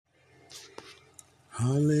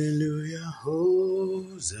Hallelujah,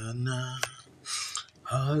 Hosanna.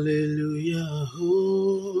 Hallelujah,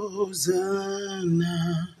 Hosanna.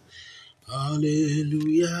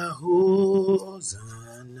 Hallelujah,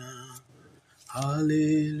 Hosanna.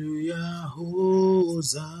 Hallelujah,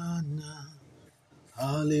 Hosanna.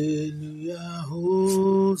 Hallelujah,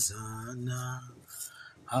 Hosanna.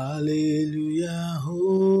 Hallelujah,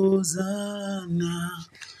 Hosanna.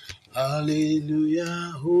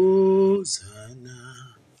 Hallelujah, Hosanna.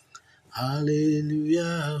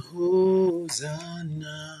 Hallelujah,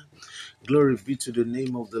 Hosanna. Glory be to the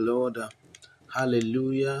name of the Lord.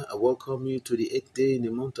 Hallelujah. I welcome you to the 8th day in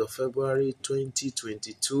the month of February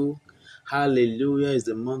 2022. Hallelujah is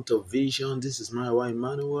the month of vision. This is my wife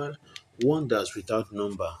Emmanuel. Wonders without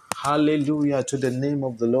number. Hallelujah to the name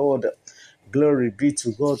of the Lord. Glory be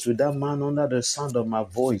to God, to that man under the sound of my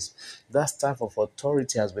voice. That staff of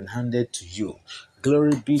authority has been handed to you.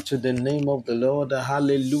 Glory be to the name of the Lord.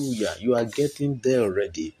 Hallelujah. You are getting there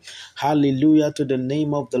already. Hallelujah to the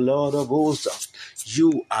name of the Lord of hosts.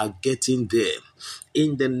 You are getting there.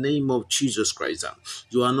 In the name of Jesus Christ.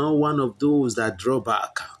 You are not one of those that draw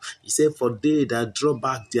back. He said, for they that draw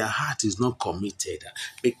back, their heart is not committed.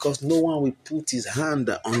 Because no one will put his hand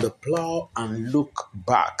on the plow and look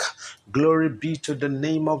back. Glory be to the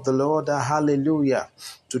name of the Lord. Hallelujah.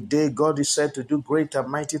 Today, God is said to do great and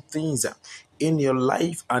mighty things in your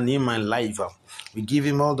life and in my life. We give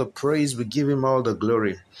him all the praise. We give him all the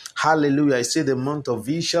glory. Hallelujah. I say the month of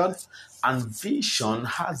vision, and vision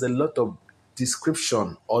has a lot of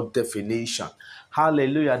description or definition.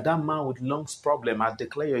 Hallelujah. That man with lungs problem, I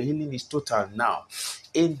declare your healing is total now.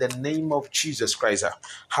 In the name of Jesus Christ.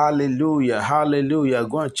 Hallelujah. Hallelujah.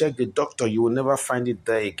 Go and check the doctor. You will never find it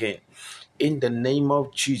there again. In the name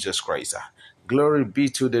of Jesus Christ. Glory be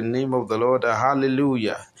to the name of the Lord.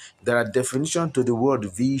 Hallelujah. There are definitions to the word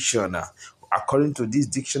vision. According to this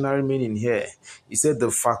dictionary meaning here, it said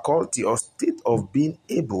the faculty or state of being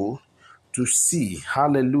able to see.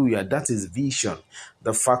 Hallelujah. That is vision.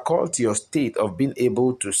 The faculty or state of being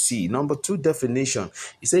able to see. Number two definition,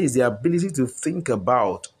 it says the ability to think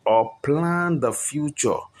about or plan the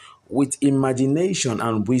future with imagination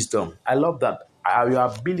and wisdom. I love that. Your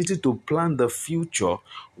ability to plan the future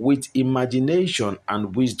with imagination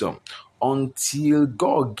and wisdom. Until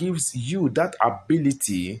God gives you that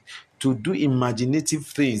ability to do imaginative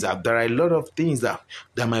things, there are a lot of things that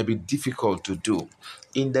might be difficult to do.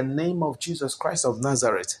 In the name of Jesus Christ of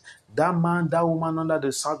Nazareth, that man, that woman under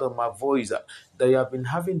the sound of my voice, they have been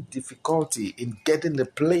having difficulty in getting the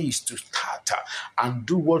place to start and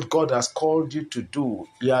do what God has called you to do.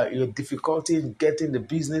 Your difficulty in getting the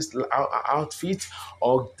business outfit,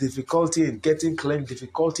 or difficulty in getting claim,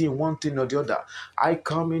 difficulty in one thing or the other. I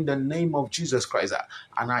come in the name of Jesus Christ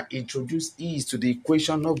and I introduce ease to the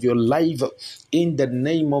equation of your life in the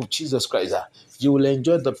name of Jesus Christ. You will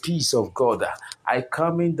enjoy the peace of God. I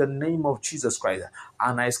come in the name of Jesus Christ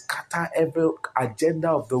and I scatter every agenda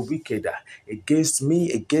of the wicked against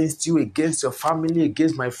me, against you, against your family,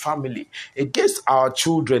 against my family, against our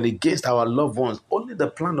children, against our loved ones. Only the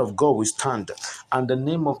plan of God will stand, and the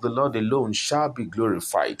name of the Lord alone shall be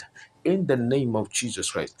glorified. In the name of Jesus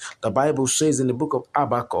Christ. The Bible says in the book of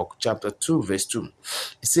Habakkuk, chapter 2, verse 2, it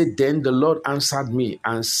said, then the Lord answered me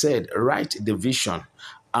and said, write the vision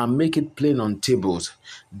and make it plain on tables,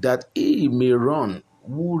 that he may run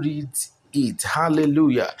who reads it.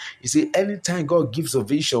 Hallelujah. You see, anytime God gives a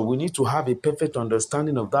vision, we need to have a perfect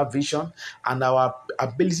understanding of that vision and our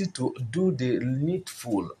ability to do the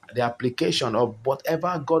needful, the application of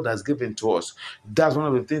whatever God has given to us. That's one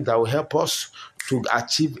of the things that will help us to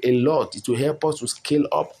achieve a lot. It will help us to scale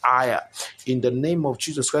up higher. In the name of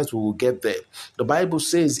Jesus Christ, we will get there. The Bible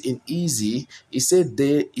says in Easy, he said,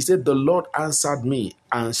 the Lord answered me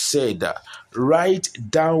and said, write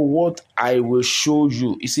down what I will show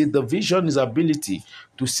you. You see, the vision is ability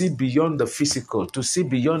to see beyond the physical, to see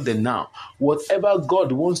beyond the now. Whatever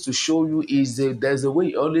God wants to show you there's a way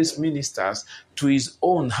he always ministers to his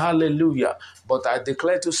own. Hallelujah. But I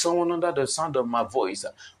declare to someone under the sound of my voice,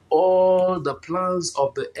 all the plans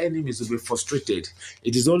of the enemies will be frustrated.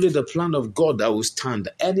 It is only the plan of God that will stand.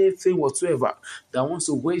 Anything whatsoever that wants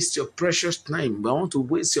to waste your precious time, that wants to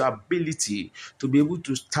waste your ability to be able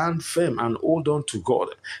to stand firm and hold on to God,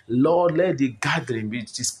 Lord, let the gathering be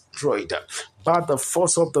destroyed by the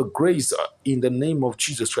force of the grace in the name of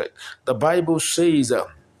Jesus Christ. The Bible says,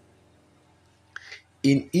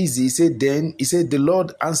 in Easy, he said, the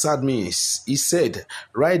Lord answered me. He said,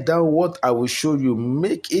 write down what I will show you.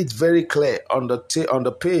 Make it very clear on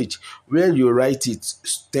the page where you write it.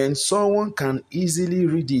 Then someone can easily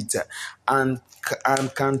read it and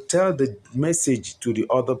and can tell the message to the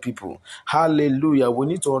other people. Hallelujah. We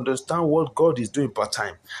need to understand what God is doing part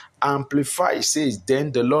time. Amplify says,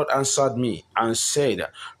 then the Lord answered me and said,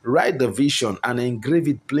 write the vision and engrave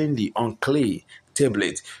it plainly on clay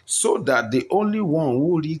tablet, so that the only one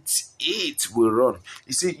who reads it will run.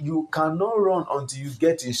 You see, you cannot run until you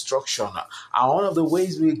get instruction. And one of the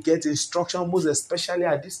ways we get instruction, most especially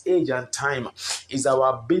at this age and time, is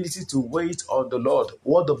our ability to wait on the Lord.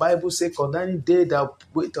 What the Bible says concerning they that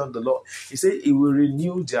wait on the Lord, He said He will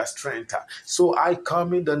renew their strength. So I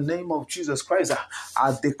come in the name of Jesus Christ.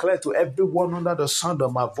 I declare to everyone under the sound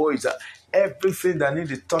of my voice, everything that needs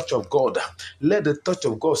the touch of God, let the touch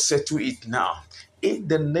of God settle it now. In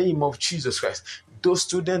the name of Jesus Christ. Those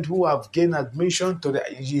students who have gained admission to the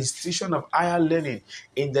institution of higher learning,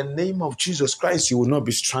 in the name of Jesus Christ, you will not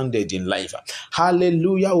be stranded in life.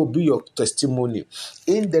 Hallelujah will be your testimony.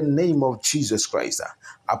 In the name of Jesus Christ,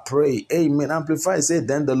 I pray. Amen. Amplify said,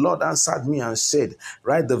 then the Lord answered me and said,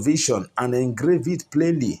 write the vision and engrave it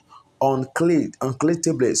plainly on clay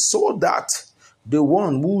tablets, so that the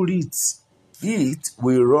one who reads it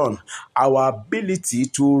will run. Our ability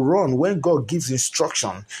to run when God gives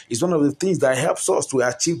instruction is one of the things that helps us to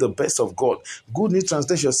achieve the best of God. Good News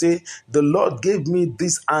Translation say, the Lord gave me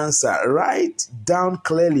this answer. Write down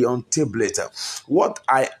clearly on tablet what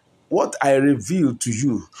I reveal to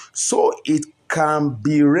you, so it can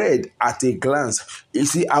be read at a glance. You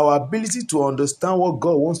see, our ability to understand what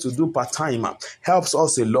God wants to do part time helps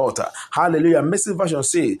us a lot. Hallelujah. Message version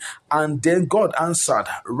say, and then God answered,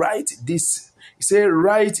 write this. He said,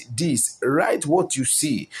 write this, write what you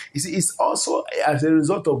see. You see, it's also as a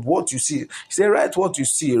result of what you see. He said, write what you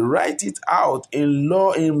see, write it out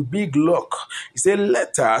in big block. He said,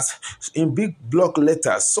 letters, in big block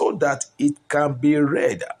letters, so that it can be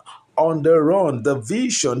read on the run.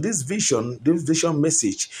 This vision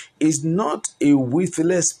message is not a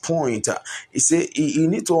worthless point. He said you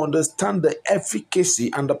need to understand the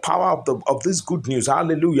efficacy and the power of this good news.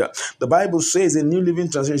 Hallelujah. The Bible says in New Living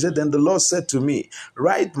Translation, then the Lord said to me,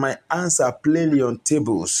 write my answer plainly on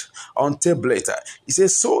tablet. He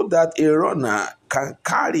says, so that a runner can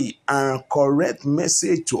carry and correct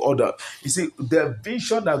message to others. You see, the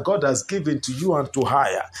vision that God has given to you and to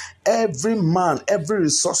hire, every man, every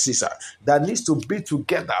resources that needs to be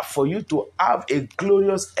together for you to have a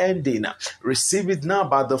glorious ending, receive it now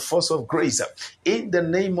by the force of grace. In the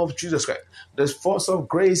name of Jesus Christ. The force of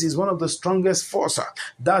grace is one of the strongest forces.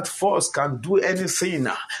 That force can do anything.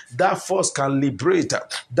 That force can liberate.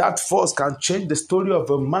 That force can change the story of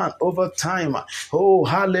a man over time. Oh,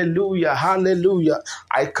 hallelujah, hallelujah.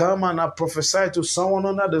 I come and I prophesy to someone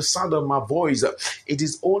under the sound of my voice. It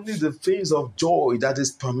is only the things of joy that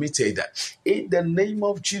is permitted. In the name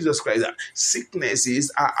of Jesus Christ,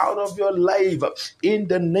 sicknesses are out of your life. In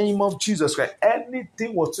the name of Jesus Christ,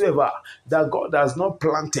 anything whatsoever that God has not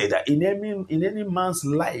planted in any man's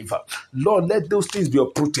life, Lord, let those things be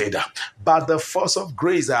uprooted by the force of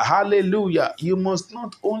grace. Hallelujah. You must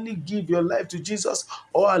not only give your life to Jesus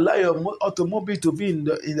or allow your automobile to be in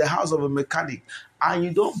the house of a mechanic, and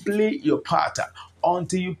you don't play your part.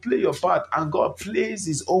 Until you play your part and God plays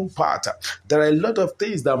His own part, there are a lot of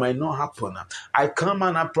things that might not happen. I come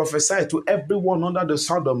and I prophesy to everyone under the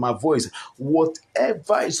sound of my voice,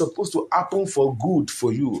 whatever is supposed to happen for good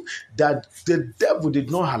for you, that the devil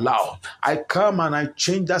did not allow, I come and I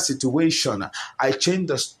change that situation. I change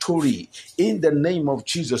the story in the name of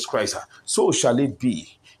Jesus Christ. So shall it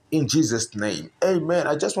be. In Jesus' name. Amen.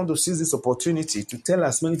 I just want to seize this opportunity to tell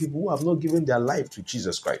as many people who have not given their life to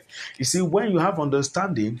Jesus Christ. You see, when you have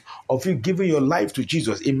understanding of you giving your life to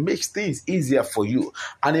Jesus, it makes things easier for you.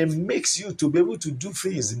 And it makes you to be able to do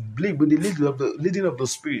things with the leading of the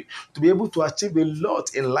Spirit, to be able to achieve a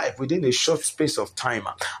lot in life within a short space of time.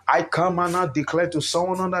 I come and I declare to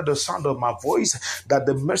someone under the sound of my voice that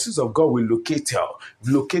the mercies of God will locate you,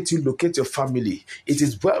 locate your family. It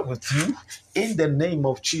is well with you. In the name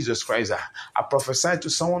of Jesus Christ, I prophesy to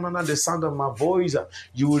someone under the sound of my voice,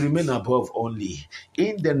 you will remain above only.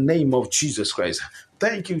 In the name of Jesus Christ.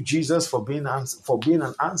 Thank you, Jesus, for being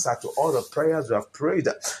an answer to all the prayers we have prayed.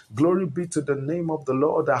 Glory be to the name of the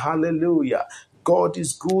Lord. Hallelujah. God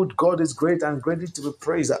is good, God is great, and greatly to be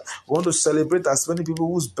praised. We want to celebrate as many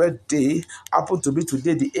people whose birthday happen to be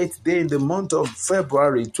today, the 8th day in the month of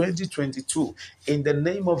February 2022. In the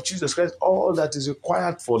name of Jesus Christ, all that is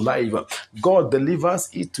required for life, God delivers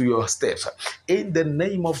it to your steps. In the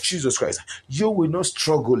name of Jesus Christ, you will not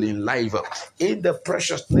struggle in life. In the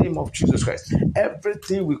precious name of Jesus Christ,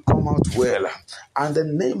 everything will come out well. And the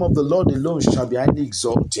name of the Lord alone shall be highly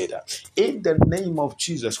exalted. In the name of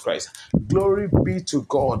Jesus Christ, glory be to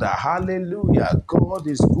God. Hallelujah. God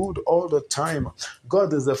is good all the time.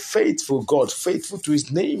 God is a faithful God, faithful to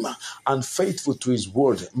his name and faithful to his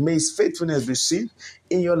word. May his faithfulness be seen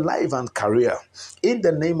in your life and career. In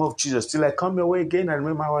the name of Jesus, till I come your way again, and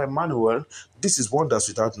remember our Emmanuel, this is Wonders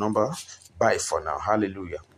Without Number. Bye for now. Hallelujah.